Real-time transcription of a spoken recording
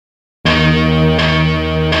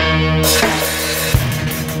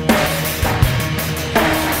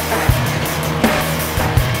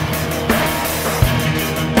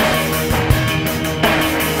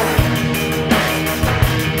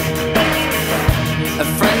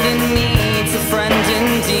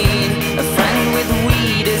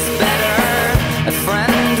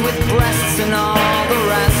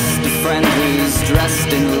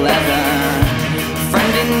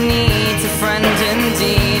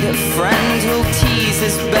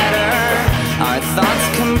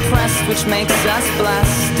which makes us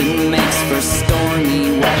blessed and makes for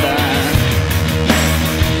stormy weather.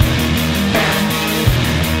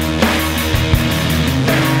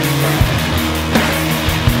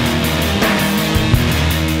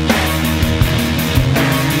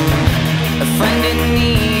 A friend in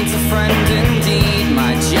need's a friend indeed.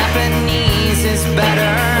 My Japanese is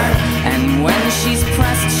better, and when she's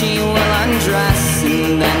pressed she will undress,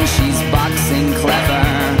 and then she's boxing clever.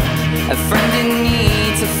 A friend in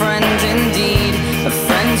need's a friend indeed. A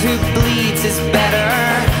friend who bleeds is better.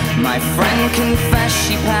 My friend confessed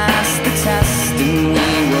she passed the test, and we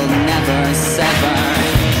will never sever.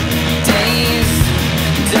 Days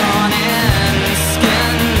dawning,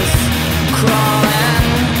 skins crawling.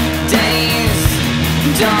 Days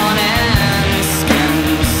dawning,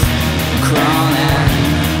 skins crawling.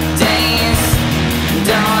 Days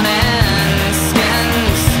dawning,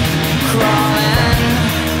 skins crawling.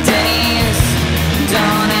 Days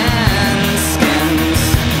dawning, skins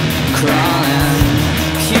crawling.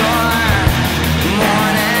 Pure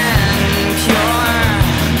morning, pure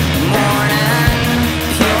morning,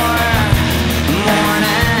 pure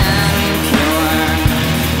morning, pure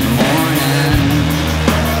morning.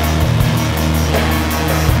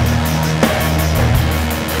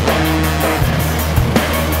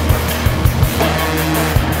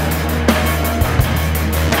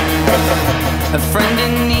 A friend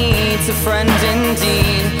in need's a friend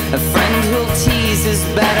indeed. A friend who'll tease is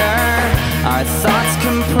better. Our thoughts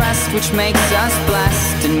compressed, which makes us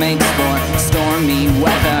blessed and makes for stormy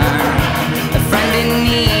weather. A friend in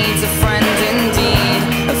need's a